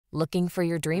Looking for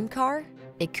your dream car?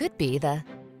 It could be the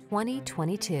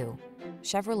 2022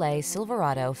 Chevrolet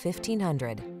Silverado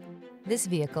 1500. This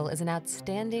vehicle is an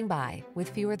outstanding buy with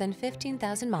fewer than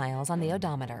 15,000 miles on the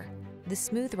odometer. The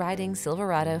smooth-riding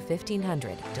Silverado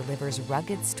 1500 delivers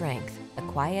rugged strength, a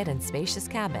quiet and spacious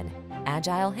cabin,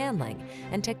 agile handling,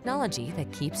 and technology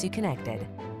that keeps you connected.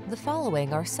 The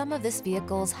following are some of this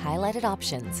vehicle's highlighted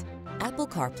options: Apple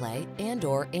CarPlay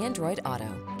and/or Android Auto,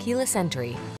 keyless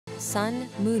entry, sun,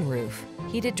 moonroof,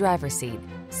 heated driver's seat,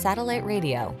 satellite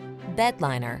radio, bed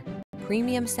liner,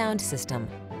 premium sound system,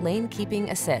 lane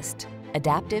keeping assist,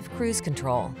 adaptive cruise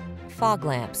control, fog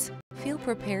lamps. Feel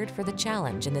prepared for the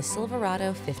challenge in the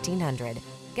Silverado 1500.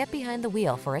 Get behind the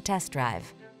wheel for a test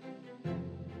drive.